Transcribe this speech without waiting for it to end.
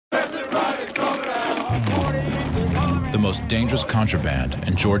most dangerous contraband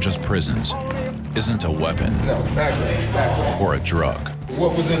in Georgia's prisons isn't a weapon or a drug.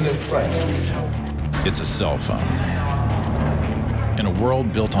 What was in the flash? It's a cell phone. In a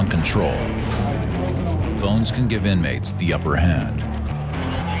world built on control, phones can give inmates the upper hand.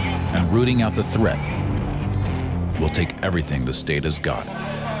 And rooting out the threat will take everything the state has got.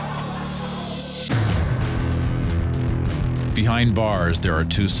 Behind bars, there are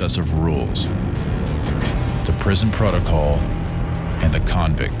two sets of rules: the prison protocol and the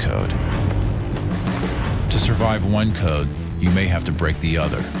convict code. To survive one code, you may have to break the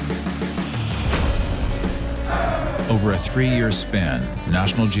other. Over a 3-year span,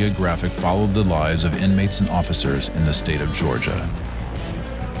 National Geographic followed the lives of inmates and officers in the state of Georgia.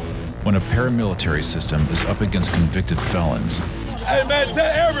 When a paramilitary system is up against convicted felons, hey man,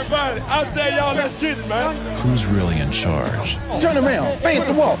 tell everybody, I say y'all, let's get it, man. Who's really in charge? Turn around, face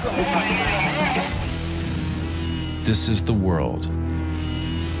the wall. This is the world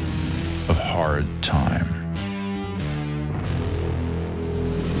of hard time.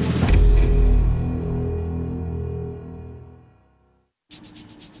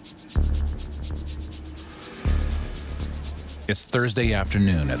 It's Thursday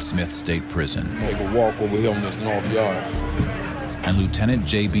afternoon at Smith State Prison. Take a walk over here on this north yard. And Lieutenant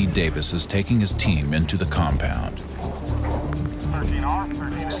J.B. Davis is taking his team into the compound,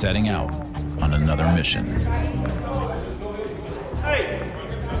 setting out on another mission.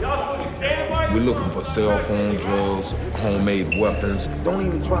 We're looking for cell phone, drugs, homemade weapons. Don't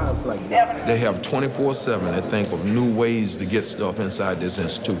even try us like that. They have 24/7 to think of new ways to get stuff inside this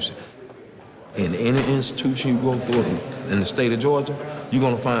institution. In any institution you go through in the state of Georgia, you're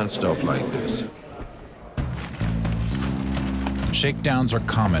gonna find stuff like this. Shakedowns are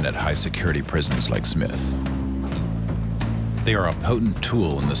common at high-security prisons like Smith. They are a potent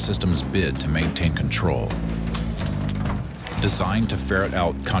tool in the system's bid to maintain control. Designed to ferret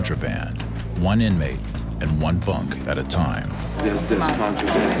out contraband, one inmate and one bunk at a time. There's this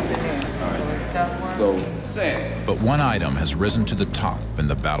contraband. But one item has risen to the top in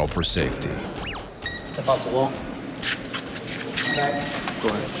the battle for safety. Step out the wall. Go ahead.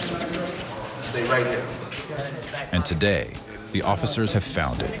 Stay right here. And today, the officers have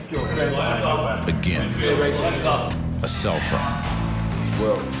found it. Again. A cell phone.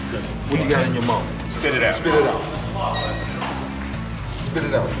 Well, what do you got in your mouth? Spit it out. Spit it out. Spit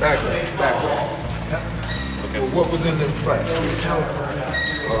it out. Back up. Okay. Well, what was in the flash?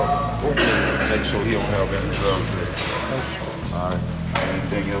 Make sure he don't have any drugs. All right.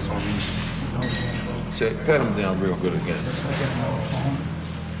 Anything else on these? Check. Pat him down real good again.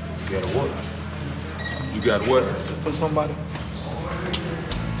 You got a what? You got what? For somebody?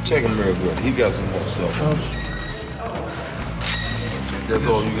 Check him real good. He got some more stuff. That's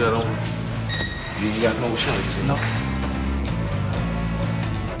all you got on? You ain't got no shots? No.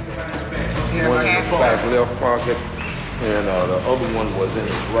 One in the back left pocket, and the other one was in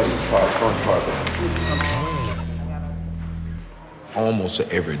his right front pocket. Almost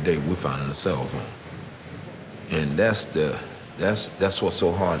every day we find a cell phone. And that's what's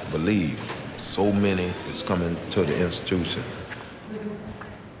so hard to believe. So many is coming to the institution.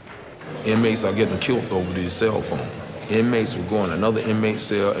 Inmates are getting killed over these cell phones. Inmates will go in another inmate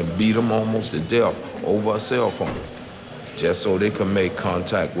cell and beat them almost to death over a cell phone, just so they can make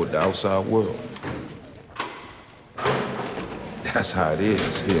contact with the outside world. That's how it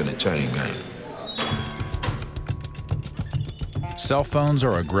is here in the chain gang. Cell phones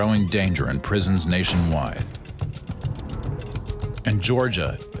are a growing danger in prisons nationwide. And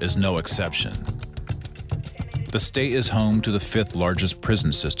Georgia is no exception. The state is home to the 5th largest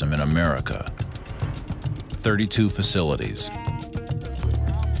prison system in America. 32 facilities,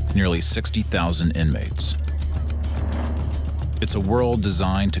 nearly 60,000 inmates. It's a world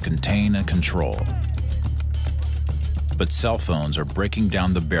designed to contain and control. But cell phones are breaking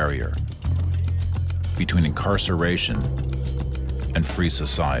down the barrier between incarceration and free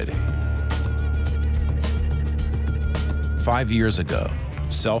society. 5 years ago,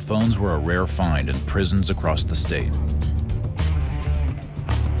 cell phones were a rare find in prisons across the state.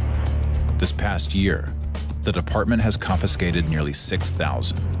 This past year, the department has confiscated nearly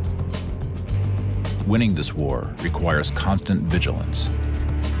 6,000. Winning this war requires constant vigilance.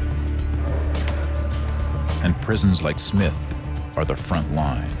 And prisons like Smith are the front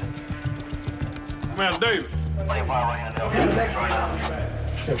line. Man, David.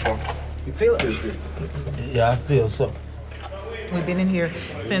 You feel it? Yeah, I feel so. We've been in here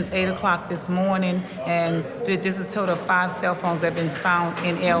since 8 o'clock this morning, and this is a total of 5 cell phones that have been found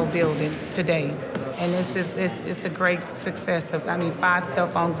in L building today. And it's a great success. I mean, 5 cell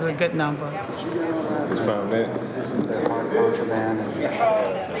phones is a good number. Just found that. Contraband.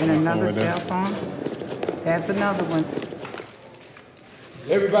 And another cell phone. That's another one.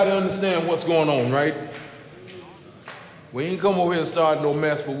 Everybody understand what's going on, right? We ain't come over here and start no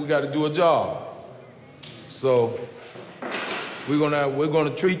mess, but we got to do a job. So we're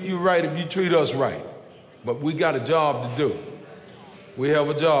gonna treat you right if you treat us right. But we got a job to do. We have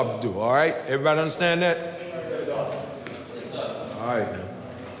a job to do, all right? Everybody understand that? Yes, sir. Yes, sir. All right, now.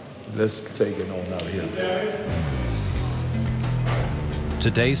 Let's take it on out of here.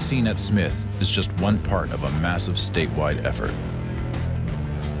 Today's scene at Smith is just one part of a massive statewide effort.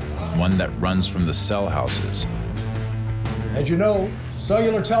 One that runs from the cell houses. As you know,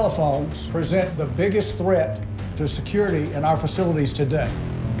 cellular telephones present the biggest threat to security in our facilities today.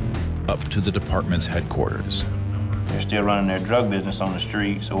 Up to the department's headquarters. They're still running their drug business on the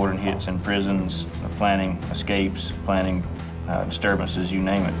streets, ordering hits in prisons, planning escapes, planning disturbances, you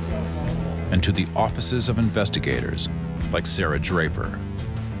name it. And to the offices of investigators like Sarah Draper,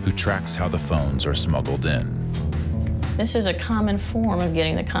 who tracks how the phones are smuggled in. This is a common form of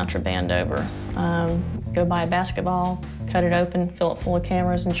getting the contraband over. Go buy a basketball, cut it open, fill it full of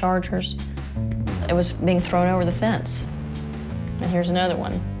cameras and chargers. It was being thrown over the fence. And here's another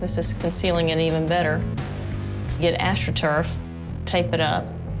one. This is concealing it even better. Get AstroTurf, tape it up,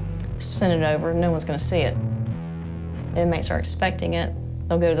 send it over, no one's gonna see it. Inmates are expecting it.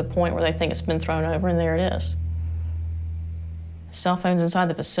 They'll go to the point where they think it's been thrown over, and there it is. Cell phones inside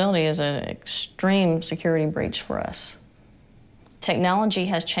the facility is an extreme security breach for us. Technology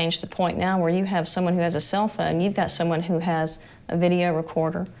has changed to the point now where you have someone who has a cell phone, you've got someone who has a video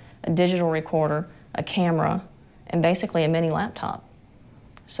recorder, a digital recorder, a camera, and basically a mini laptop.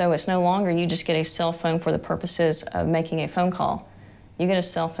 So it's no longer you just get a cell phone for the purposes of making a phone call. You get a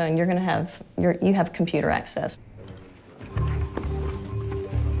cell phone, you have computer access.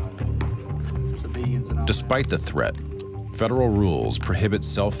 Despite the threat, federal rules prohibit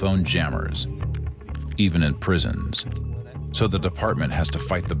cell phone jammers, even in prisons. So the department has to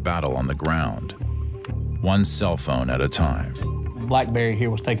fight the battle on the ground, one cell phone at a time. BlackBerry here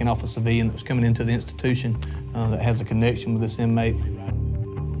was taken off a civilian that was coming into the institution that has a connection with this inmate.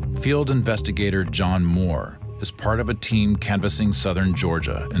 Field investigator John Moore is part of a team canvassing southern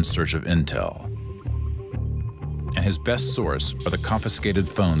Georgia in search of intel. And his best source are the confiscated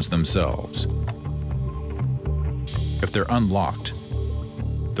phones themselves. If they're unlocked,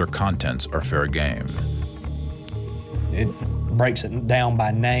 their contents are fair game. It breaks it down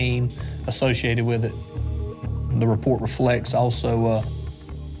by name associated with it. The report reflects also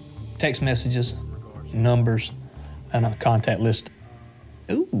text messages, numbers, and a contact list.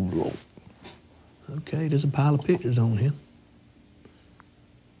 Ooh, okay, there's a pile of pictures on here.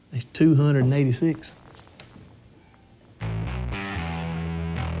 There's 286.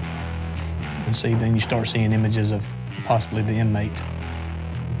 And see, then you start seeing images of possibly the inmate.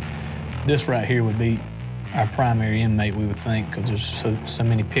 This right here would be our primary inmate, we would think, because there's so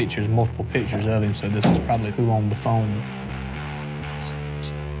many pictures, multiple pictures of him, so this is probably who owned the phone.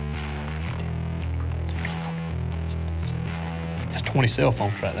 That's 20 cell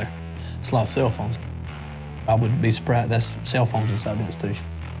phones right there. It's a lot of cell phones. I wouldn't be surprised, that's cell phones inside the institution.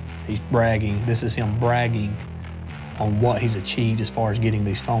 He's bragging, this is him bragging on what he's achieved as far as getting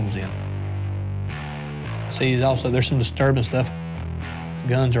these phones in. See, there's some disturbing stuff.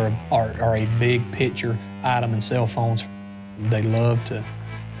 Guns are a big picture item in cell phones. They love to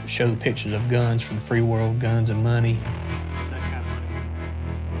show the pictures of guns from the free world, guns and money.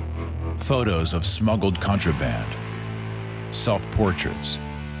 Photos of smuggled contraband, self-portraits,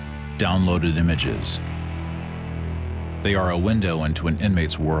 downloaded images. They are a window into an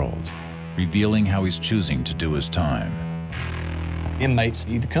inmate's world, revealing how he's choosing to do his time. Inmates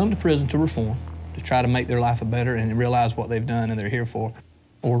either come to prison to reform, to try to make their life better and realize what they've done and they're here for,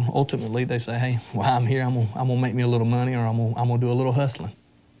 or ultimately they say, hey, while I'm here, I'm gonna make me a little money, or I'm gonna do a little hustling.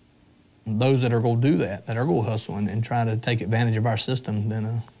 And those that are gonna do that are gonna hustle and try to take advantage of our system,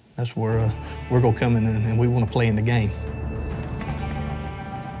 then that's where we're gonna come in and we wanna play in the game.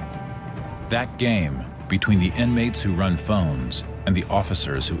 That game between the inmates who run phones and the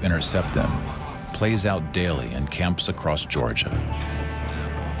officers who intercept them plays out daily in camps across Georgia.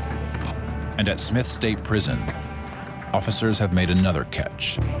 And at Smith State Prison, officers have made another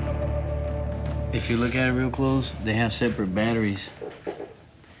catch. If you look at it real close, they have separate batteries.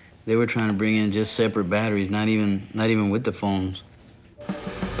 They were trying to bring in just separate batteries, not even with the phones.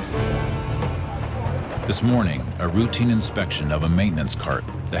 This morning, a routine inspection of a maintenance cart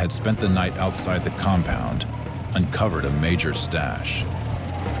that had spent the night outside the compound uncovered a major stash.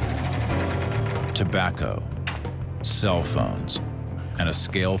 tobacco, cell phones, and a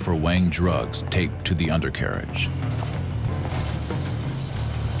scale for weighing drugs taped to the undercarriage.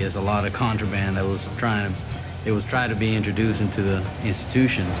 There's a lot of contraband that was trying to be introduced into the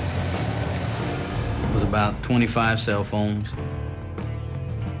institution. It was about 25 cell phones.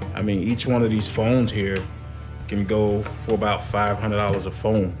 I mean, each one of these phones here can go for about $500 a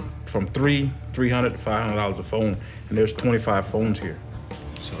phone. From $300 to $500 a phone, and there's 25 phones here.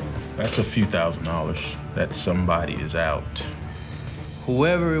 So that's a few $1,000s that somebody is out.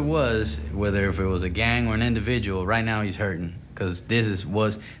 Whoever it was, whether if it was a gang or an individual, right now he's hurting, because this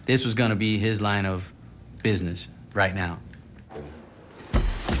was gonna be his line of business right now.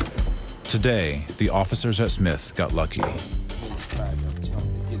 Today, the officers at Smith got lucky.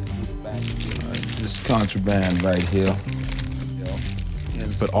 This contraband right here.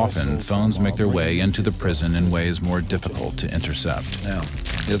 But often, phones make their way into the prison in ways more difficult to intercept. Now,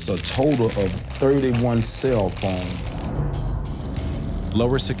 it's a total of 31 cell phones.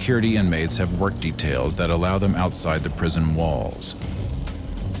 Lower security inmates have work details that allow them outside the prison walls,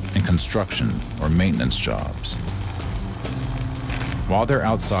 in construction or maintenance jobs. While they're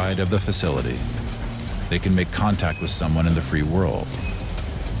outside of the facility, they can make contact with someone in the free world,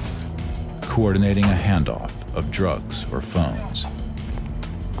 coordinating a handoff of drugs or phones.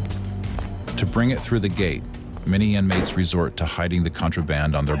 To bring it through the gate, many inmates resort to hiding the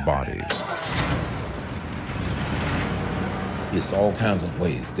contraband on their bodies. It's all kinds of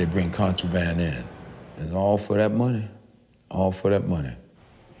ways they bring contraband in. It's all for that money, all for that money.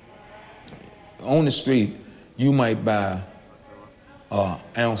 On the street, you might buy an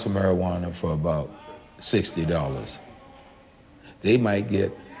ounce of marijuana for about $60. They might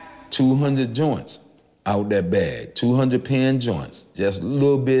get 200 joints out that bag, 200 pen joints, just a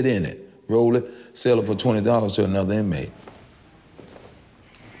little bit in it. Roll it, sell it for $20 to another inmate.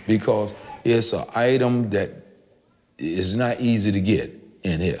 Because it's an item that is not easy to get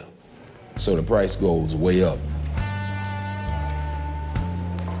in here. So the price goes way up.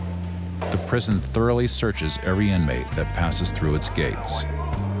 The prison thoroughly searches every inmate that passes through its gates.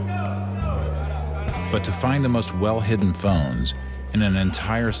 But to find the most well-hidden phones in an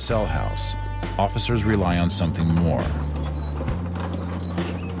entire cell house, officers rely on something more.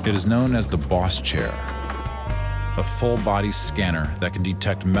 It is known as the boss chair, a full-body scanner that can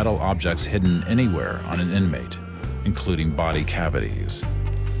detect metal objects hidden anywhere on an inmate, including body cavities.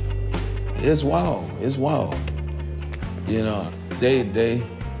 It's wild, it's wild. You know, they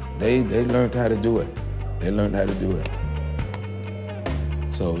learned how to do it. They learned how to do it.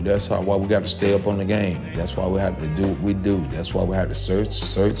 So that's why we got to stay up on the game. That's why we have to do what we do. That's why we have to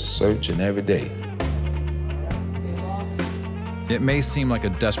search, and every day. It may seem like a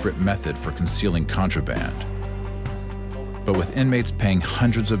desperate method for concealing contraband, but with inmates paying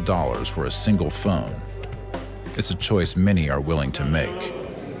hundreds of dollars for a single phone, it's a choice many are willing to make.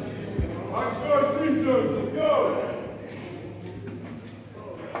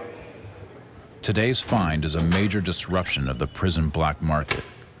 Today's find is a major disruption of the prison black market,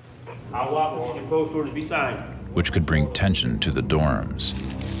 which could bring tension to the dorms.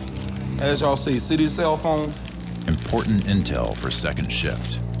 As y'all see these cell phones? Important intel for second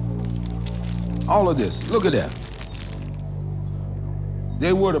shift. All of this, look at that.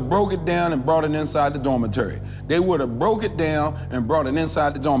 They would have broke it down and brought it inside the dormitory. They would have broke it down and brought it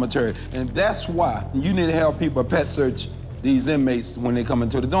inside the dormitory. And that's why you need to have people pet search these inmates when they come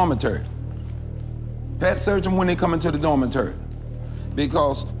into the dormitory. Pet search them when they come into the dormitory.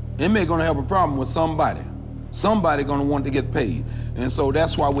 Because inmate gonna have a problem with somebody. Somebody gonna want to get paid. And so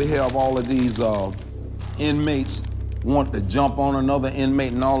that's why we have all of these inmates want to jump on another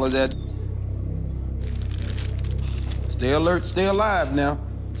inmate and all of that. Stay alert, stay alive now.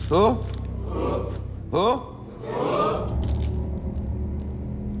 Huh?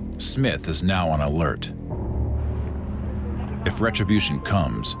 Smith is now on alert. If retribution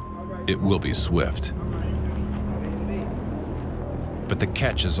comes, it will be swift. But the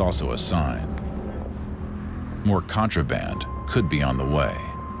catch is also a sign. More contraband could be on the way.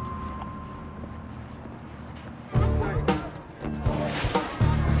 I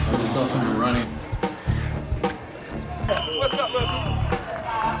just saw someone running. What's up, little?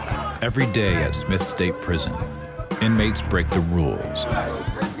 Every day at Smith State Prison, inmates break the rules.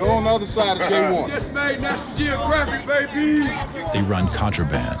 Go on the other side of J1. Just made National Geographic, baby. They run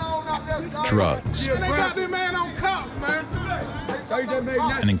contraband, drugs, They got this man on cops, man.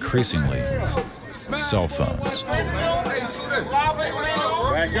 and increasingly, cell phones. Back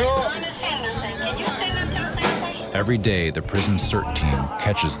up. Every day, the prison CERT team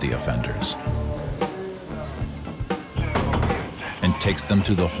catches the offenders and takes them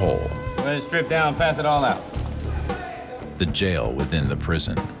to the hole Let it strip down, pass it all out. The jail within the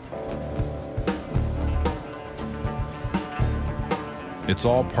prison. It's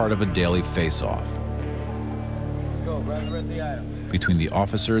all part of a daily face-off Go, grab the rest of the items. between the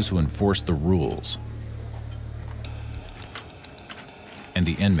officers who enforce the rules and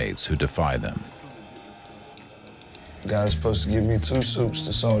the inmates who defy them. The guy's supposed to give me 2 soups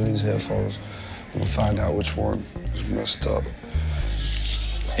to solder these headphones. I'm gonna find out which one is messed up.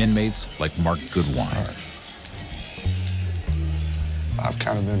 Inmates like Mark Goodwine. I've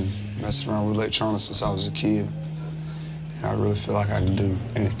kind of been messing around with electronics since I was a kid. And I really feel like I can do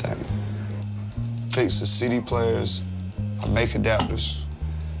anything. Fix the CD players, I make adapters,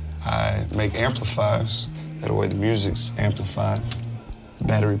 I make amplifiers. That way the music's amplified.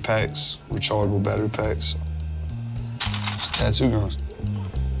 Battery packs, rechargeable battery packs. It's tattoo guns.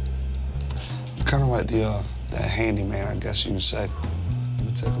 Kind of like the handyman, I guess you could say.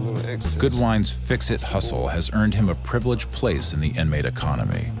 Take a little excess. Goodwine's fix-it hustle has earned him a privileged place in the inmate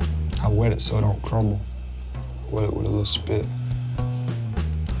economy. I wet it so it don't crumble. Wet it with a little spit.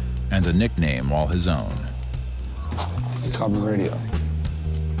 And a nickname all his own. They call me Radio.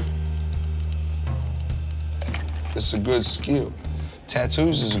 It's a good skill.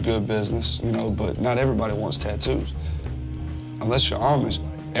 Tattoos is a good business, you know, but not everybody wants tattoos. Unless you're Amish,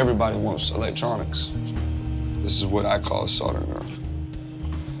 everybody wants electronics. This is what I call a soldering iron.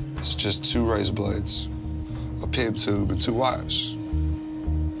 It's just 2 razor blades, a pin tube, and 2 wires.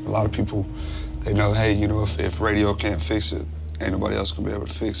 A lot of people, they know, hey, you know, if radio can't fix it, ain't nobody else gonna be able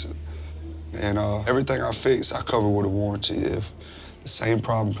to fix it. And everything I fix, I cover with a warranty. If the same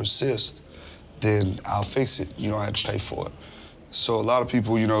problem persists, then I'll fix it. You don't have to pay for it. So a lot of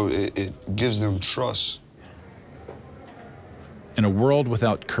people, you know, it gives them trust. In a world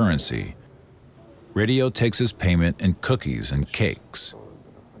without currency, Radio takes his payment in cookies and cakes,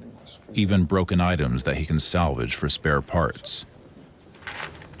 even broken items that he can salvage for spare parts.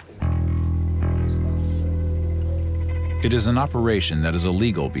 It is an operation that is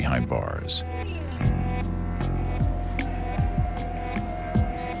illegal behind bars.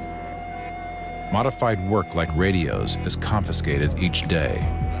 Modified work like radios is confiscated each day.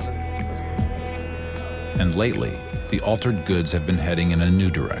 And lately, the altered goods have been heading in a new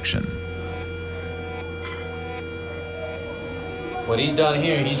direction. What he's done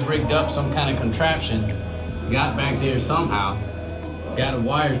here, he's rigged up some kind of contraption, got back there somehow, got the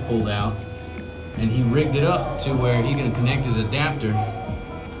wires pulled out, and he rigged it up to where he can connect his adapter.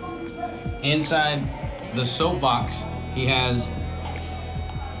 Inside the soapbox, he has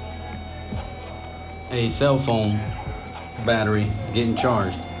a cell phone battery getting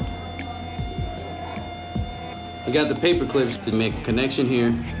charged. He got the paper clips to make a connection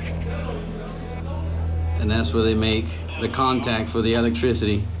here, and that's where they make the contact for the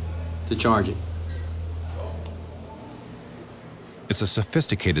electricity to charge it. It's a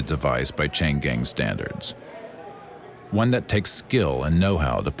sophisticated device by chain gang standards, one that takes skill and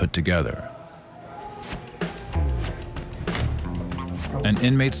know-how to put together. And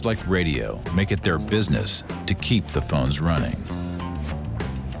inmates like Radio make it their business to keep the phones running.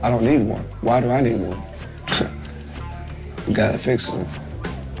 I don't need one. Why do I need one? The guy that fixes them.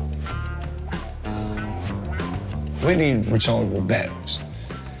 We need rechargeable batteries.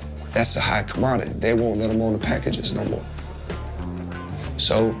 That's a high commodity. They won't let them on the packages no more.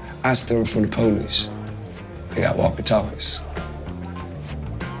 So I steal them from the police. They got walkie-talkies.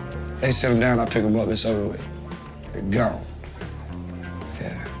 They set them down, I pick them up, it's over with. They're gone.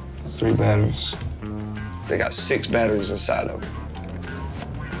 Yeah, 3 batteries. They got 6 batteries inside of them.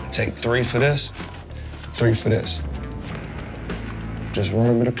 I take 3 for this, 3 for this. Just run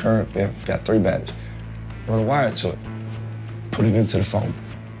them in the current, yeah, got 3 batteries. Run a wire to it, put it into the phone.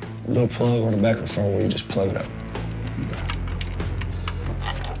 A little plug on the back of the phone where you just plug it up.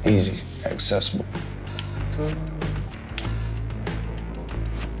 Easy, accessible.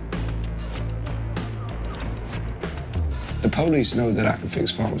 The police know that I can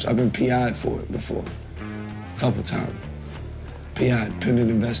fix phones. I've been PI'd for it before, a couple times. PI'd, pending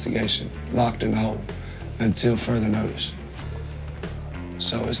investigation, locked in the hole until further notice.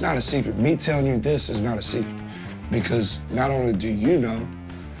 So it's not a secret. Me telling you this is not a secret because not only do you know,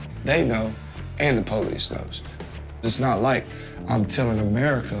 they know, and the police knows. It's not like I'm telling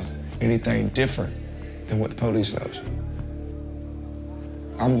America anything different than what the police knows.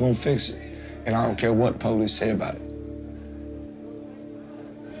 I'm gonna fix it, and I don't care what the police say about it.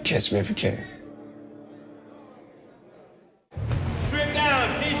 Catch me if you can. Strip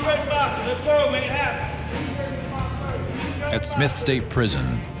down, T-straight boxer, let's go, make it happen. At Smith State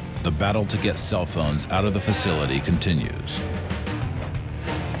Prison, the battle to get cell phones out of the facility continues.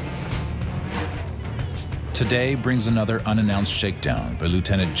 Today brings another unannounced shakedown by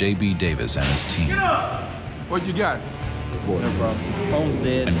Lieutenant J.B. Davis and his team. Get up! What you got? No problem. Phone's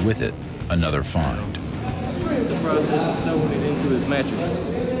dead. And with it, another find. The process is sewing it into his mattress.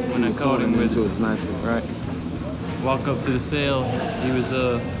 When I caught him with his mattress, right? Walk up to the cell, he was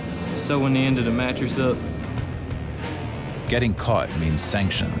sewing the end of the mattress up. Getting caught means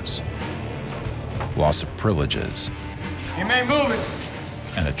sanctions, loss of privileges, You may move it.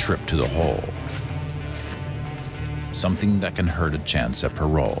 and a trip to the hole. Something that can hurt a chance at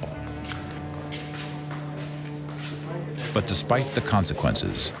parole. But despite the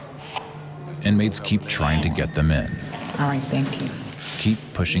consequences, inmates keep trying to get them in. All right, thank you. Keep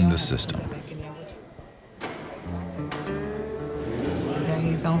pushing the system. Yeah,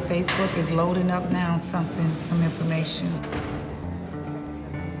 he's on Facebook. It's loading up now, some information.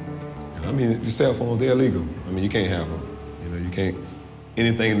 I mean, the cell phones, they're illegal. I mean, you can't have them. You know, you can't,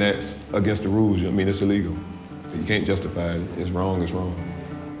 anything that's against the rules, I mean, it's illegal. You can't justify it. It's wrong, it's wrong.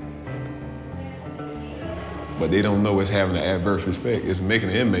 But they don't know it's having an adverse respect. It's making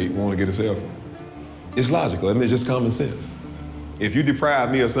an inmate want to get a cell phone. It's logical. I mean, it's just common sense. If you deprive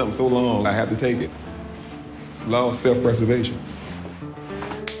me of something so long, I have to take it. It's law of self-preservation.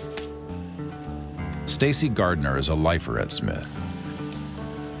 Stacy Gardner is a lifer at Smith.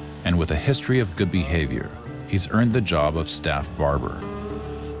 And with a history of good behavior, he's earned the job of staff barber.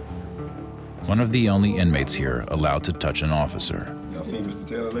 One of the only inmates here allowed to touch an officer. Y'all see Mr.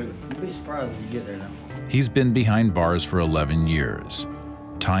 Taylor later? You'll be surprised when you get there now. He's been behind bars for 11 years,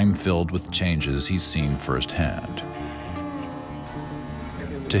 time filled with changes he's seen firsthand.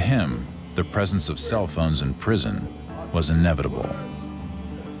 To him, the presence of cell phones in prison was inevitable.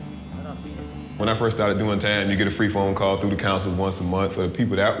 When I first started doing time, you get a free phone call through the council once a month for the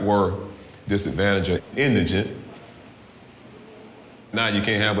people that were disadvantaged or indigent. Now you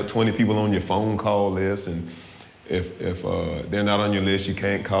can't have but 20 people on your phone call list, and if they're not on your list, you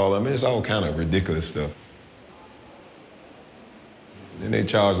can't call them. I mean, it's all kind of ridiculous stuff. And they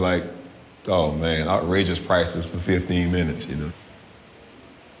charge like, oh man, outrageous prices for 15 minutes, you know.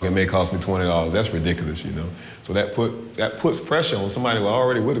 It may cost me $20. That's ridiculous, you know. So that puts pressure on somebody who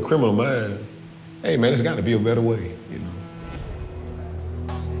already with a criminal mind. Hey man, there's got to be a better way, you know.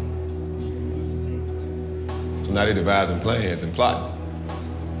 So now they're devising plans and plotting.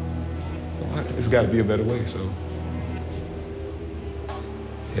 It's got to be a better way, so.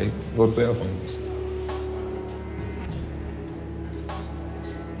 Okay, go to cell phones.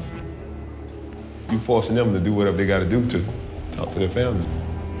 You forcing them to do whatever they got to do to talk to their families.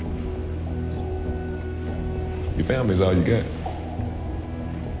 Your family's all you got.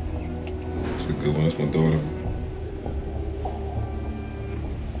 That's a good one. That's my daughter.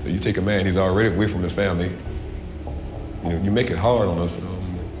 So you take a man, he's already away from his family. You know, you make it hard on us.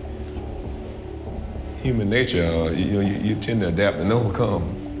 Human nature, you tend to adapt and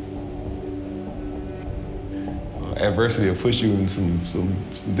overcome. Adversity will push you in some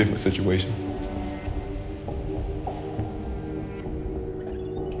different situations.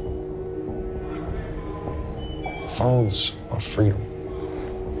 Phones are freedom.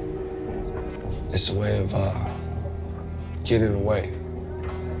 It's a way of getting away.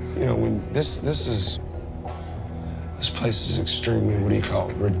 You know, when this place is extremely, what do you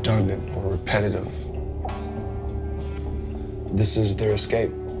call it, redundant or repetitive. This is their escape.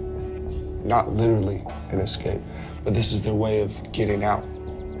 Not literally an escape, but this is their way of getting out.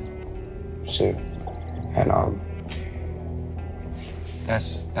 See? And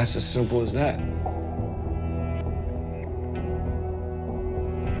that's as simple as that.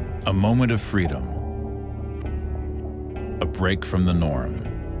 A moment of freedom. A break from the norm.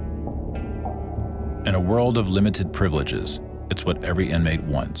 In a world of limited privileges, it's what every inmate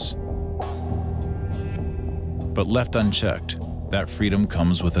wants. But left unchecked, that freedom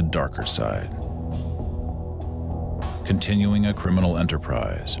comes with a darker side. Continuing a criminal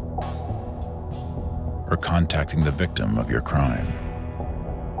enterprise, or contacting the victim of your crime.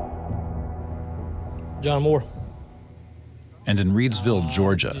 John Moore. And in Reedsville,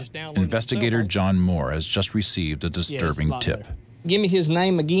 Georgia, investigator John Moore has just received a disturbing tip. Give me his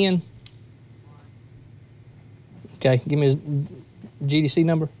name again. Okay, give me his GDC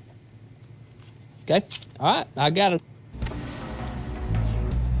number. Okay, all right, I got it.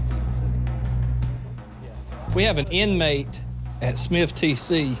 We have an inmate at Smith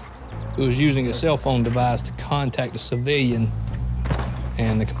TC who was using a cell phone device to contact a civilian,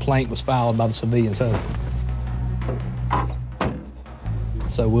 and the complaint was filed by the civilian's husband.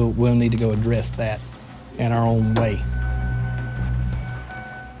 So we'll need to go address that in our own way.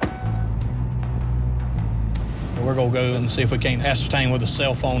 We're gonna go and see if we can ascertain where the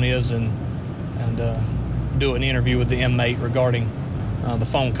cell phone is and do an interview with the inmate regarding the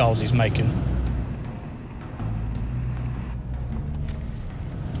phone calls he's making.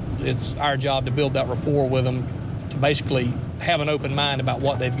 It's our job to build that rapport with them, to basically have an open mind about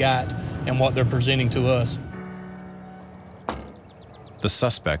what they've got and what they're presenting to us. The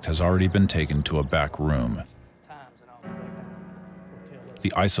suspect has already been taken to a back room.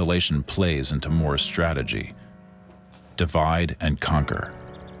 The isolation plays into Moore's strategy: divide and conquer.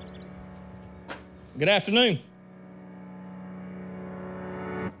 Good afternoon.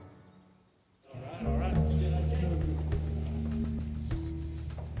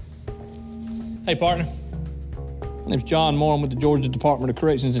 Hey, partner. My name's John Moore. I'm with the Georgia Department of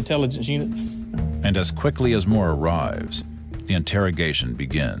Corrections Intelligence Unit. And as quickly as Moore arrives, the interrogation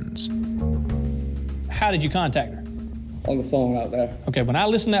begins. How did you contact her? On the phone out there. Okay, when I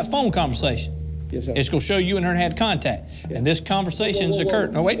listen to that phone conversation, yes, sir, it's going to show you and her had contact. Yeah. And this conversation's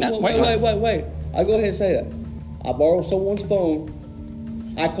occurred. No, wait. I'll go ahead and say that. I borrowed someone's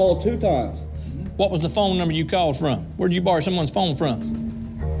phone. I called 2 times. What was the phone number you called from? Where did you borrow someone's phone from?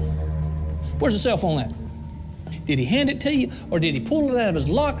 Where's the cell phone at? Did he hand it to you, or did he pull it out of his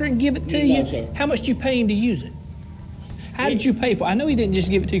locker and give it to you? Sir. How much did you pay him to use it? How did you pay for it? I know he didn't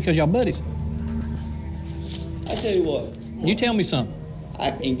just give it to you because y'all buddies. I tell you what. You tell me something.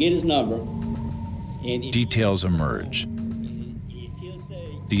 I can get his number. Details emerge.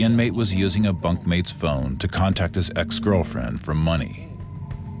 The inmate was using a bunkmate's phone to contact his ex-girlfriend for money.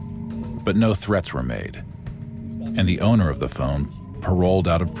 But no threats were made, and the owner of the phone paroled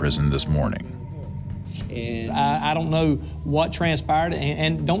out of prison this morning. And I don't know what transpired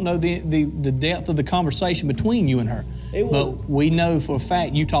and don't know the depth of the conversation between you and her. But we know for a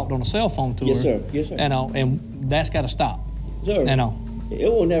fact you talked on a cell phone to her. Yes, sir. Yes, sir. And that's got to stop. Sir.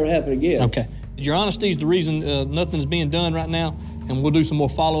 It will never happen again. Okay. Your honesty is the reason nothing's being done right now, and we'll do some more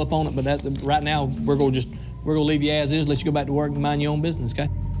follow-up on it. But right now we're gonna leave you as is. Let you go back to work and mind your own business. Okay.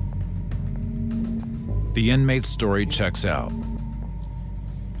 The inmate's story checks out,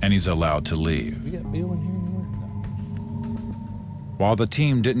 and he's allowed to leave. You got Bill in here anywhere? While the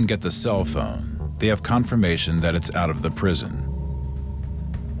team didn't get the cell phone, they have confirmation that it's out of the prison.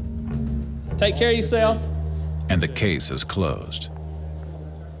 Take care of yourself. And the case is closed.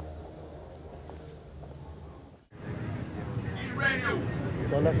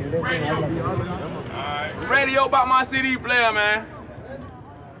 Radio about my CD player, man.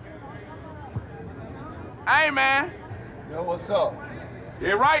 Hey, man. Yo, what's up?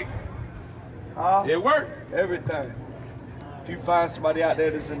 It right? Huh? It worked? Everything. If you find somebody out there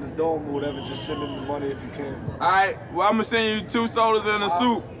that's in the dorm or whatever, just send them the money if you can. All right. Well, I'm gonna send you 2 sodas and a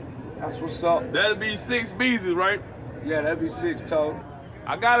soup. That's what's up. That'll be 6 beezes, right? Yeah, that'd be 6 total.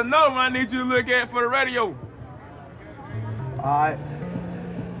 I got another one I need you to look at for the radio. All right.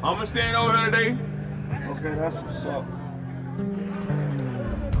 I'm gonna send it over here today. Okay, that's what's up.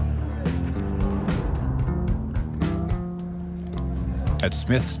 At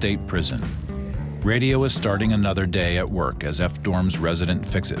Smith State Prison, radio is starting another day at work as F Dorm's resident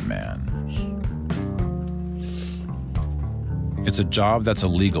fix-it man. It's a job that's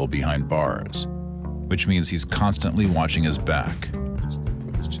illegal behind bars, which means he's constantly watching his back.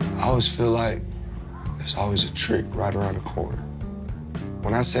 I always feel like there's always a trick right around the corner.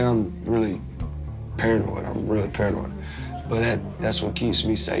 When I say I'm really paranoid, I'm really paranoid. But that's what keeps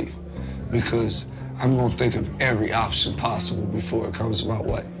me safe, because I'm gonna think of every option possible before it comes my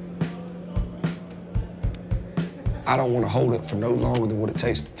way. I don't wanna hold it for no longer than what it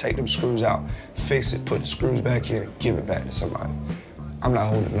takes to take them screws out, fix it, put the screws back in, and give it back to somebody. I'm not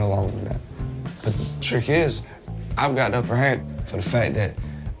holding it no longer than that. But the trick is, I've got the upper hand for the fact that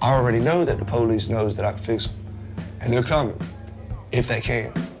I already know that the police knows that I can fix them. And they're coming, if they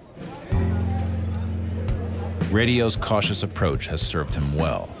can. Radio's cautious approach has served him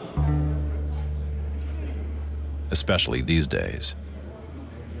well, especially these days.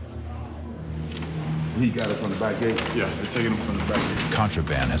 He got it from the back gate? Yeah, they're taking him from the back gate.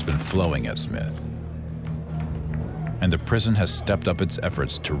 Contraband has been flowing at Smith, and the prison has stepped up its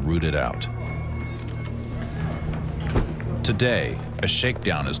efforts to root it out. Today, a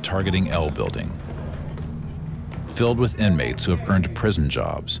shakedown is targeting L Building, filled with inmates who have earned prison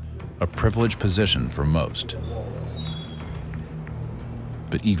jobs, a privileged position for most.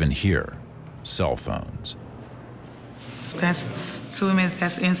 But even here, cell phones. That's 2 inmates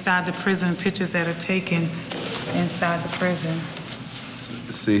that's inside the prison, pictures that are taken inside the prison.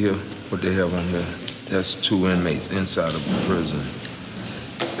 See here what they have on here. That's 2 inmates inside of the prison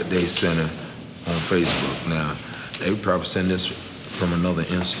that they sent it on Facebook. Now, they would probably send this from another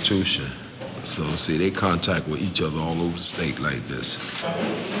institution. So, see, they contact with each other all over the state like this.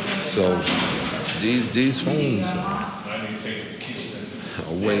 So, These phones are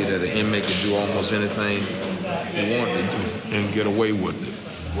a way that an inmate can do almost anything he wanted to do and get away with it.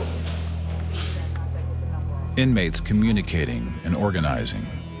 Inmates communicating and organizing.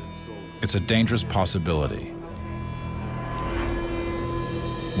 It's a dangerous possibility.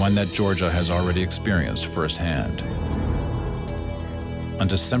 One that Georgia has already experienced firsthand. On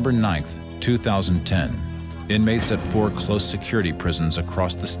December 9th, 2010, inmates at 4 close security prisons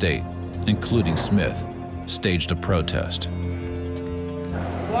across the state, including Smith, staged a protest.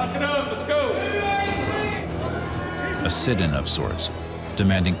 Let's lock it up, let's go! A sit-in of sorts,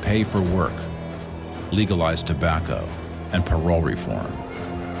 demanding pay for work, legalized tobacco, and parole reform.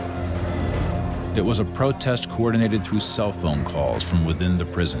 It was a protest coordinated through cell phone calls from within the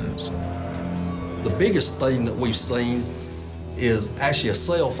prisons. The biggest thing that we've seen is actually a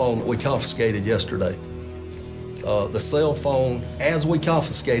cell phone that we confiscated yesterday. The cell phone, as we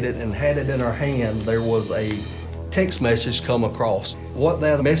confiscated and had it in our hand, there was a text message come across. What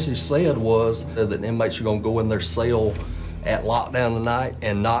that message said was that inmates are gonna go in their cell at lockdown tonight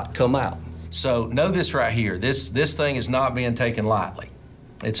and not come out. So know this right here, this thing is not being taken lightly.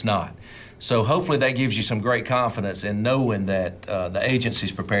 It's not. So hopefully that gives you some great confidence in knowing that the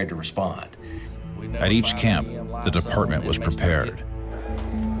agency's prepared to respond. At each camp, the department was prepared.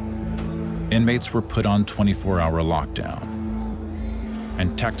 Inmates were put on 24-hour lockdown,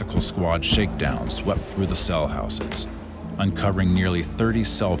 and tactical squad shakedowns swept through the cell houses, uncovering nearly 30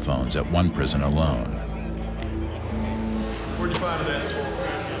 cell phones at one prison alone. Where'd you find that?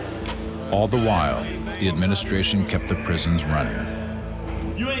 All the while, the administration kept the prisons running,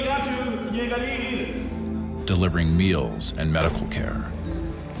 You ain't got to eat either. delivering meals and medical care.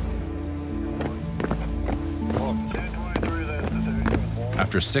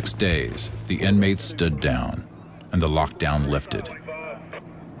 After 6 days, the inmates stood down and the lockdown lifted.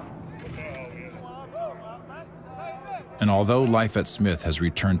 And although life at Smith has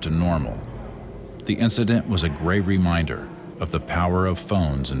returned to normal, the incident was a grave reminder of the power of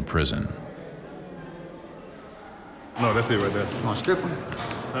phones in prison. No, that's it right there. Want to strip him?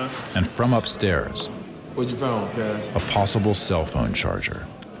 Huh? And from upstairs, What you found, Cass? a possible cell phone charger.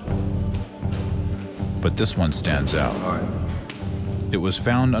 But this one stands out. All right. It was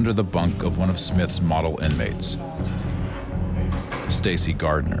found under the bunk of one of Smith's model inmates, Stacy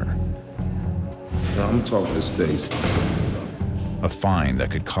Gardner. Now, I'm talking to Stacy. A find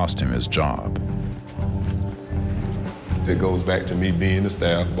that could cost him his job. It goes back to me being the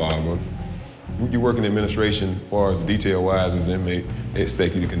staff barber. When you work in administration, as far as detail-wise as an inmate, they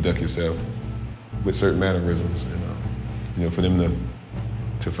expect you to conduct yourself with certain mannerisms. And, for them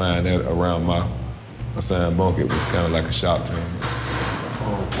to find that around my assigned bunk, it was kind of like a shock to them.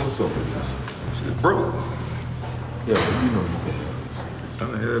 What's up with this? It's broke. Yeah, but you know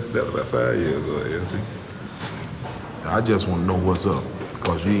I had that about 5 years, LT. I just want to know what's up,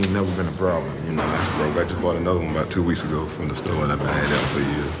 because you ain't never been a problem, you know. Broke. I just bought another one about 2 weeks ago from the store, and I've had that for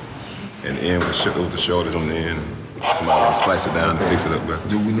years. And the end was the shoulders on the end. Tomorrow I'll splice it down and fix it up better.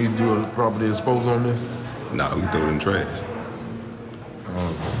 Do we need to do a property dispose on this? Nah, we throw it in the trash.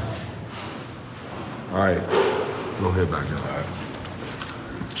 All right, go ahead back in. All right.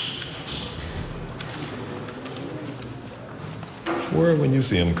 Where when you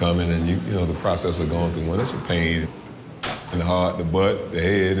see them coming and you know the process of going through one, it's a pain in the heart, the butt, the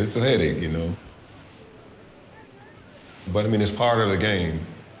head, it's a headache, you know. But I mean, it's part of the game.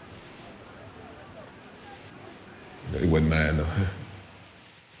 It wasn't mine though.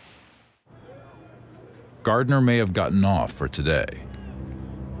 Gardner may have gotten off for today,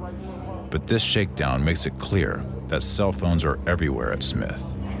 but this shakedown makes it clear that cell phones are everywhere at Smith.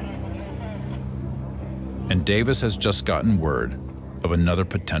 And Davis has just gotten word of another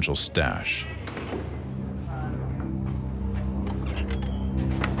potential stash.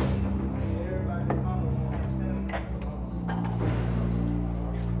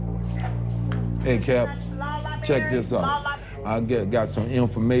 Hey, Cap, check this out. I got some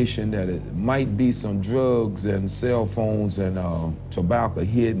information that it might be some drugs and cell phones and tobacco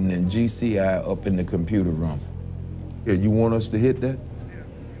hidden in GCI up in the computer room. Yeah, you want us to hit that?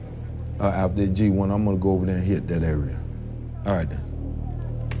 After G1, I'm gonna go over there and hit that area. All right, then.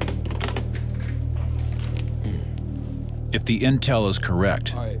 If the intel is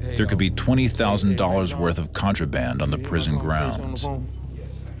correct, there could be $20,000 worth of contraband on the prison grounds.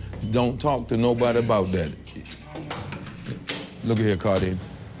 Don't talk to nobody about that. Look at here, Cardi.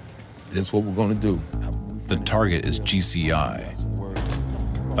 This is what we're gonna do. The target is GCI,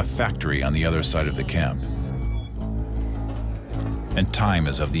 a factory on the other side of the camp. And time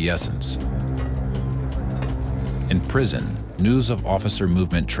is of the essence. In prison, news of officer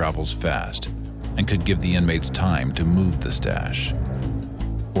movement travels fast and could give the inmates time to move the stash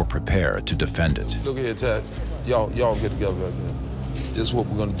or prepare to defend it. Look here, Ted. Y'all get together right here. This is what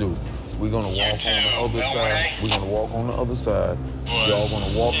we're gonna do. We're gonna walk on the other side. We're gonna walk on the other side. Y'all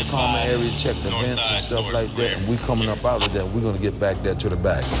gonna walk the common area, check the vents and stuff like that, and we coming up out of there. We're gonna get back there to the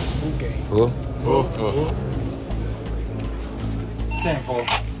back. Okay. Good?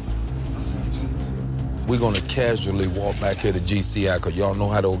 We're gonna casually walk back here to GCI, because y'all know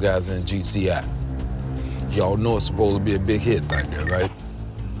how those guys are in GCI. Y'all know it's supposed to be a big hit back there, right?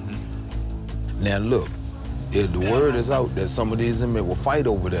 Now look, if the word is out that some of these inmates will fight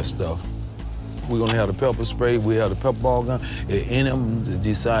over that stuff, we're gonna have the pepper spray, we have the pepper ball gun. If any of them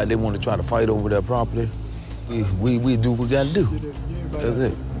decide they want to try to fight over their property, we do what we gotta do.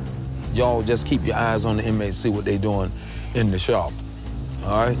 That's it. Y'all just keep your eyes on the inmates, see what they doing in the shop,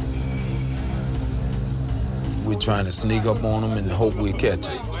 all right? We're trying to sneak up on them and hope we catch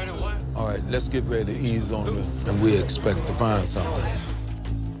it. All right, let's get ready to ease on them, and we expect to find something.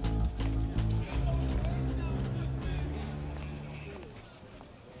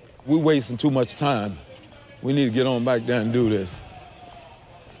 We're wasting too much time. We need to get on back there and do this.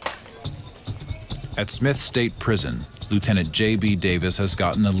 At Smith State Prison, Lieutenant J.B. Davis has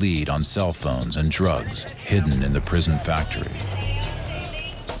gotten a lead on cell phones and drugs hidden in the prison factory.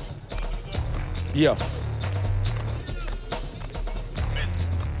 Yeah.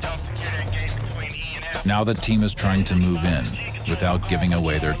 Now the team is trying to move in without giving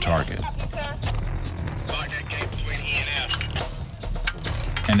away their target.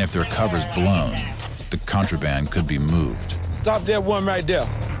 And if their cover's blown, the contraband could be moved. Stop that one right there.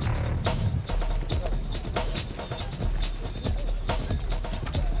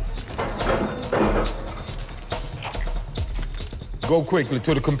 Go quickly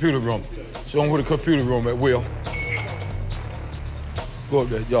to the computer room. Show them where the computer room at, Will. Go up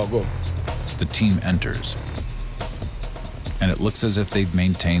there, y'all go. The team enters, and it looks as if they've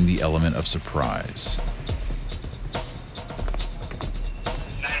maintained the element of surprise.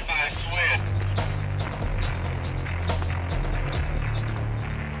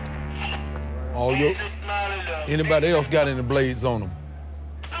 Anybody else got any blades on them?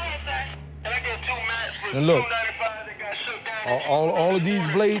 And look, all of these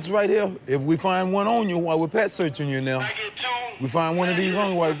blades right here, if we find one on you while we're pet searching you now, we find one of these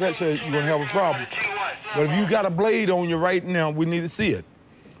on you while we're pet searching, you're gonna have a problem. But if you got a blade on you right now, we need to see it.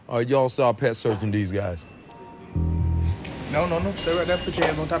 All right, y'all start pet searching these guys. No. Stay right there, put your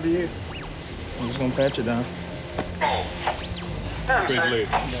hands on top of your head. I'm just gonna pat you down.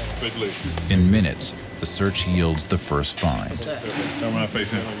 In minutes, the search yields the first find. Turn around, face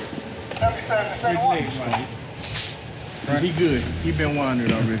him. He good. He been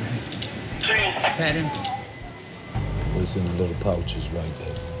wandering already. Pat him. What's in the little pouches right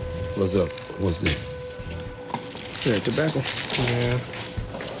there? What's up? What's this? Yeah, tobacco. Yeah.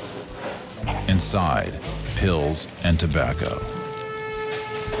 Inside, pills and tobacco.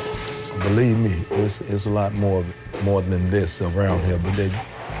 Believe me, it's a lot more than this around here, but they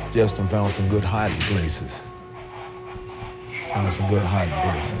just found some good hiding places.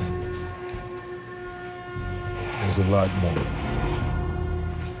 There's a lot more.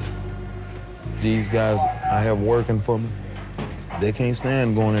 These guys I have working for me, they can't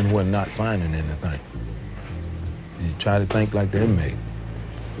stand going anywhere and not finding anything. You try to think like the inmate.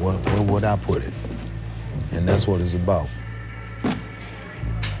 Where would I put it? And that's what it's about.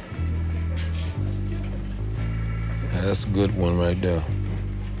 Yeah, that's a good one right there.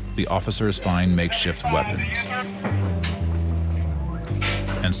 The officers find makeshift weapons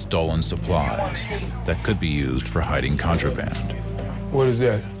and stolen supplies that could be used for hiding contraband. What is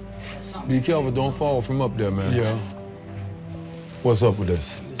that? Be careful, don't fall from up there, man. Yeah. What's up with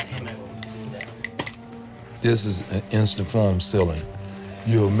this? This is an instant form sealing.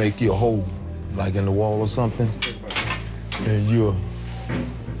 You'll make your hole, like in the wall or something, and you'll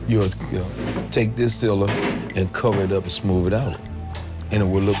take this sealer and cover it up and smooth it out. And it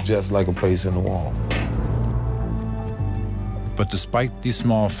will look just like a place in the wall. But despite these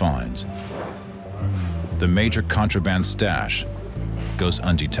small finds, the major contraband stash goes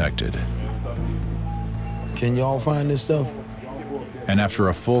undetected. Can y'all find this stuff? And after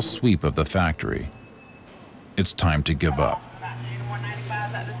a full sweep of the factory, it's time to give up.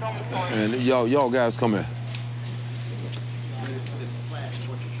 And y'all guys come here.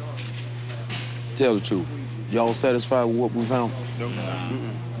 Tell the truth. Y'all satisfied with what we found? No.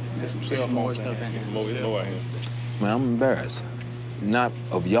 There's some cell phone stuff in here. Man, I'm embarrassed. Not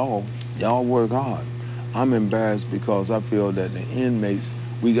of y'all. Y'all work hard. I'm embarrassed because I feel that the inmates,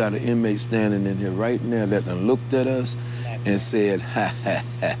 we got an inmate standing in here right now that done looked at us and said, ha, ha,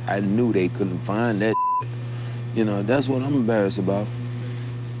 ha, I knew they couldn't find that. You know, that's what I'm embarrassed about,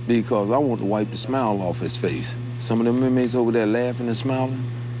 because I want to wipe the smile off his face. Some of them inmates over there laughing and smiling,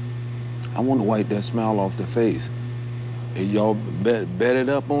 I want to wipe that smile off their face. Hey, y'all bet it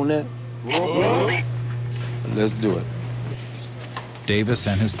up on that? Let's do it. Davis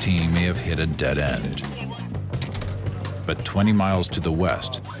and his team may have hit a dead end. But 20 miles to the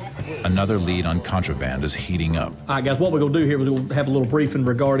west, another lead on contraband is heating up. All right, guys, what we're going to do here is we'll have a little briefing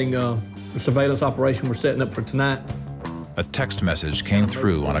regarding the surveillance operation we're setting up for tonight. A text message came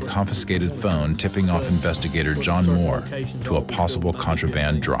through on a confiscated phone tipping off investigator John Moore to a possible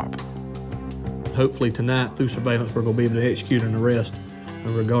contraband drop. Hopefully tonight, through surveillance, we're going to be able to execute an arrest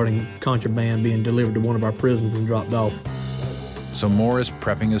regarding contraband being delivered to one of our prisons and dropped off. So Moore is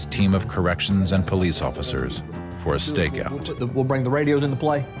prepping his team of corrections and police officers for a stakeout. We'll bring the radios into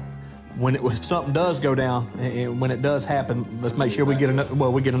play. If something does go down, and when it does happen, let's make sure we get enough.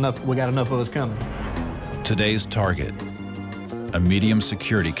 Well, we got enough of us coming. Today's target: a medium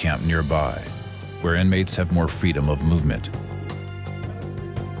security camp nearby, where inmates have more freedom of movement.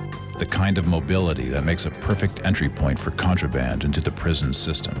 The kind of mobility that makes a perfect entry point for contraband into the prison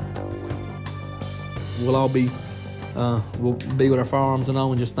system. We'll all be with our firearms and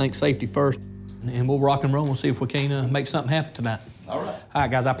all, and just think safety first. And we'll rock and roll. We'll see if we can make something happen tonight. All right. All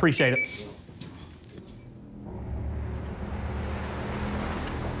right, guys, I appreciate it.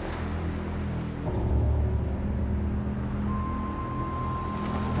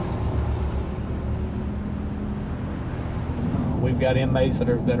 We've got inmates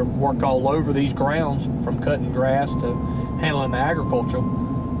that work all over these grounds, from cutting grass to handling the agriculture,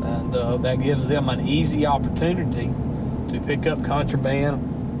 and that gives them an easy opportunity to pick up contraband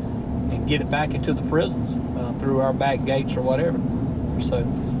and get it back into the prisons through our back gates or whatever. So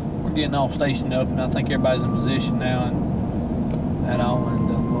we're getting all stationed up, and I think everybody's in position now, and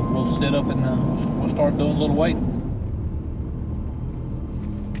we'll sit up and we'll start doing a little waiting.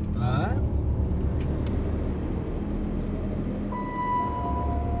 All right.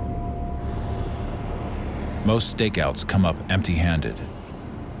 Most stakeouts come up empty-handed.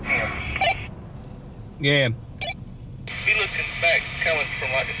 Yeah. He looking back, coming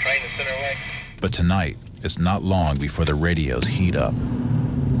from like the training center way. But tonight, it's not long before the radios heat up.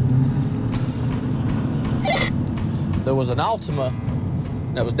 There was an Altima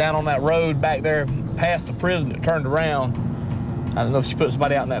that was down on that road back there past the prison that turned around. I don't know if she put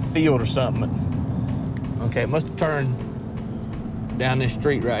somebody out in that field or something, but okay, it must have turned down this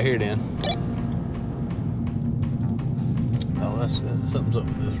street right here then. Oh, that's something's up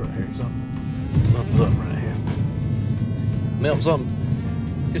with this right here. Something's up right here. Milton, something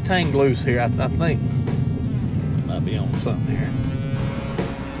just hang loose here. I think might be on something here.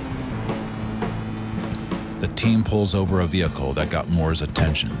 The team pulls over a vehicle that got Moore's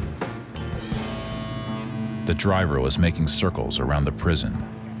attention. The driver was making circles around the prison.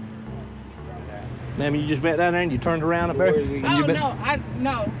 Ma'am, you just went down there and you turned around up there?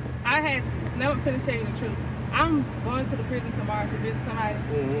 No, I'm finna tell you the truth. I'm going to the prison tomorrow to visit somebody,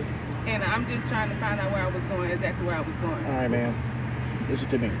 and I'm just trying to find out where I was going, exactly where I was going. All right, ma'am. Listen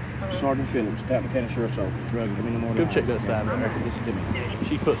to me. Sergeant Phillips, Tappan County Sheriff's Office, drug in the morning. Go check that side right there. Listen to me.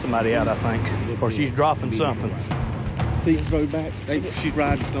 She put somebody out, I think, or she's dropping something. See him road back? She's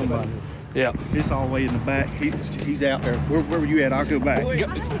riding somebody. Yeah. It's all the way in the back. He's out there. Where were you at? I'll go back. Go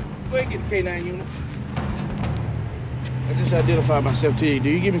ahead, get the K9 unit. I just identified myself to you. Do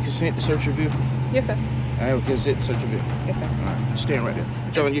you give me consent to search your vehicle? Yes, sir. I have consent to search your vehicle. Yes, sir. All right, stand right there.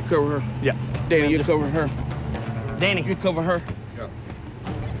 John, you cover her? Yeah. Danny, you cover her? Danny. You cover her? Yeah.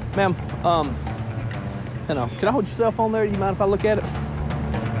 Ma'am, can I hold your cell phone there? You mind if I look at it?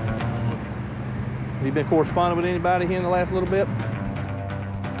 Have you been corresponding with anybody here in the last little bit?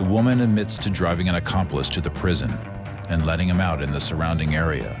 The woman admits to driving an accomplice to the prison and letting him out in the surrounding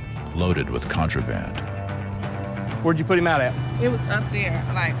area, loaded with contraband. Where'd you put him out at? It was up there,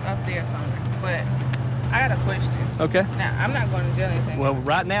 like up there somewhere. But I got a question. Okay. Now, I'm not going to jail anything. Well,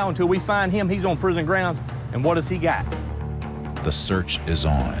 right now, until we find him, he's on prison grounds. And what has he got? The search is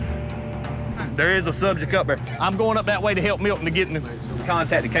on. There is a subject up there. I'm going up that way to help Milton to get in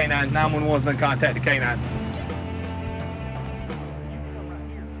contact the K9. 911's been contacted K9.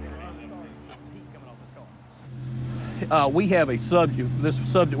 We have a subject. This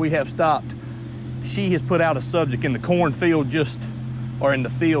subject we have stopped. She has put out a subject in the cornfield in the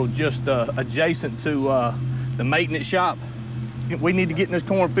field just adjacent to the maintenance shop. We need to get in this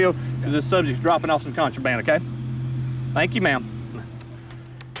cornfield because this subject's dropping off some contraband, okay? Thank you, ma'am.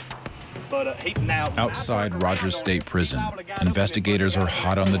 Outside Rogers State Prison, investigators are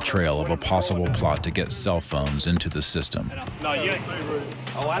hot on the trail of a possible plot to get cell phones into the system. No, you ain't.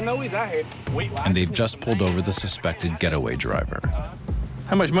 Oh, I know he's out here. And they've just pulled over the suspected getaway driver.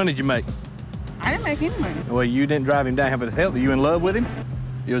 How much money did you make? I didn't make any money. Well, you didn't drive him down half of hell. Are you in love with him?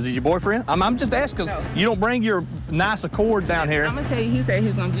 Is he your boyfriend? I'm just asking because you don't bring your nice Accord down here. I'm gonna tell you, he said he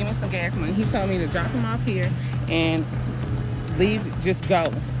was gonna give me some gas money. He told me to drop him off here and leave, just go.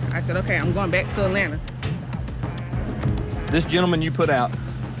 I said, okay, I'm going back to Atlanta. This gentleman you put out,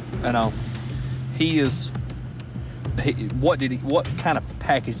 what kind of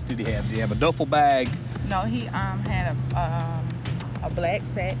package did he have? Did he have a duffel bag? No, he had a black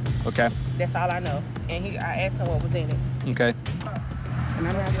sack. Okay. That's all I know. And I asked him what was in it. Okay. And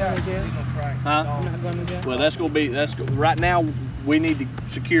I'm not going to jail. Huh? I'm not going to jail. Well, right now we need to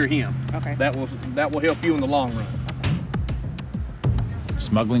secure him. Okay. That will help you in the long run.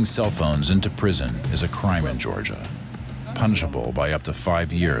 Smuggling cell phones into prison is a crime in Georgia, punishable by up to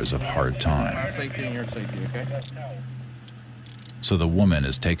 5 years of hard time. My safety and your safety, okay? So the woman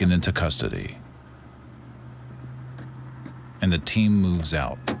is taken into custody, and the team moves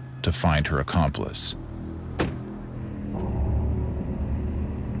out to find her accomplice.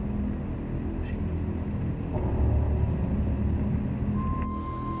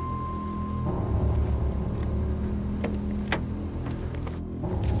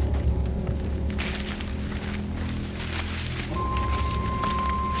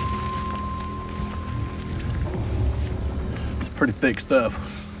 Pretty thick stuff.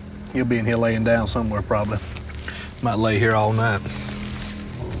 He'll be in here laying down somewhere probably. Might lay here all night.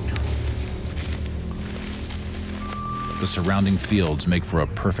 The surrounding fields make for a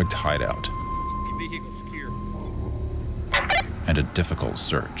perfect hideout and a difficult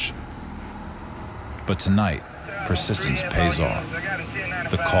search. But tonight, persistence pays off.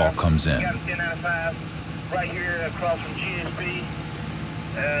 The call comes in. Right here across from GSP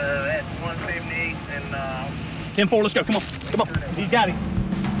at 178 and 10-4, let's go. Come on. Come on. He's got him.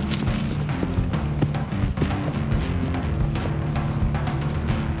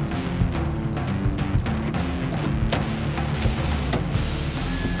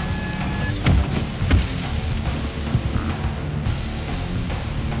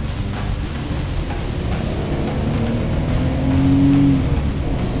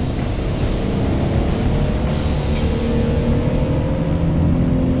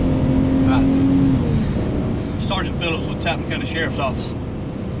 Sheriff's Office.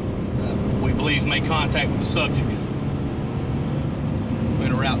 We believe made contact with the subject. We're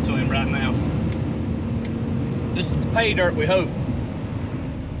en route to him right now. This is the pay dirt, we hope.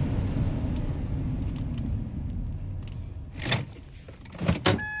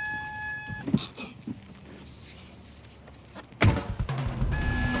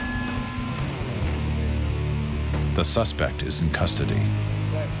 The suspect is in custody.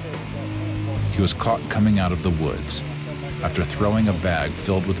 He was caught coming out of the woods after throwing a bag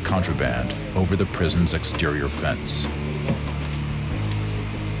filled with contraband over the prison's exterior fence.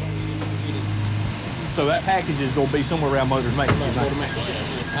 So that package is going to be somewhere around Motors Maintenance. I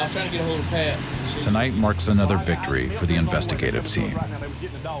was trying to get a hold of Pat. Tonight marks another victory for the investigative team.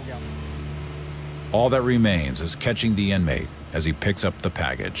 All that remains is catching the inmate as he picks up the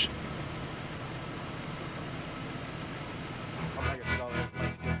package.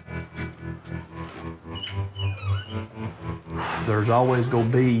 There's always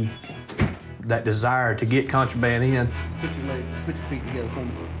going to be that desire to get contraband in. Put your feet together for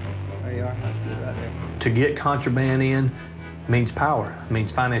me. There you are. That's good right there. To get contraband in means power,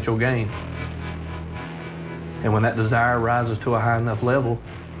 means financial gain. And when that desire rises to a high enough level,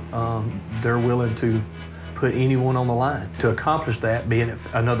 they're willing to put anyone on the line to accomplish that, being it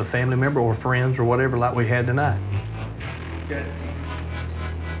another family member or friends or whatever like we had tonight. Okay.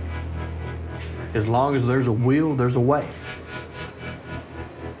 As long as there's a will, there's a way.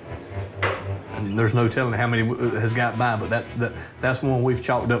 And there's no telling how many has got by, but that's one we've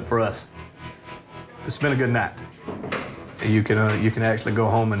chalked up for us. It's been a good night. You can actually go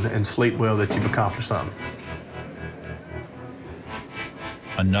home and sleep well that you've accomplished something.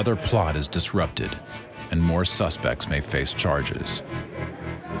 Another plot is disrupted, and more suspects may face charges.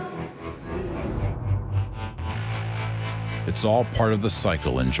 It's all part of the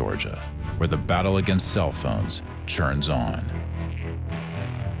cycle in Georgia, where the battle against cell phones churns on.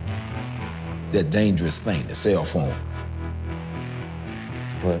 That dangerous thing, the cell phone.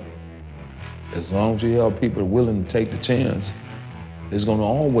 But as long as you have people willing to take the chance, there's gonna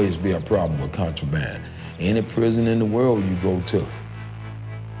always be a problem with contraband. Any prison in the world you go to,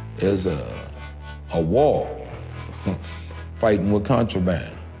 there's a war fighting with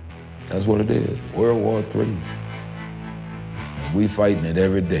contraband. That's what it is, World War III. And we fighting it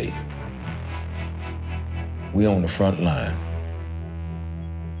every day. We on the front line.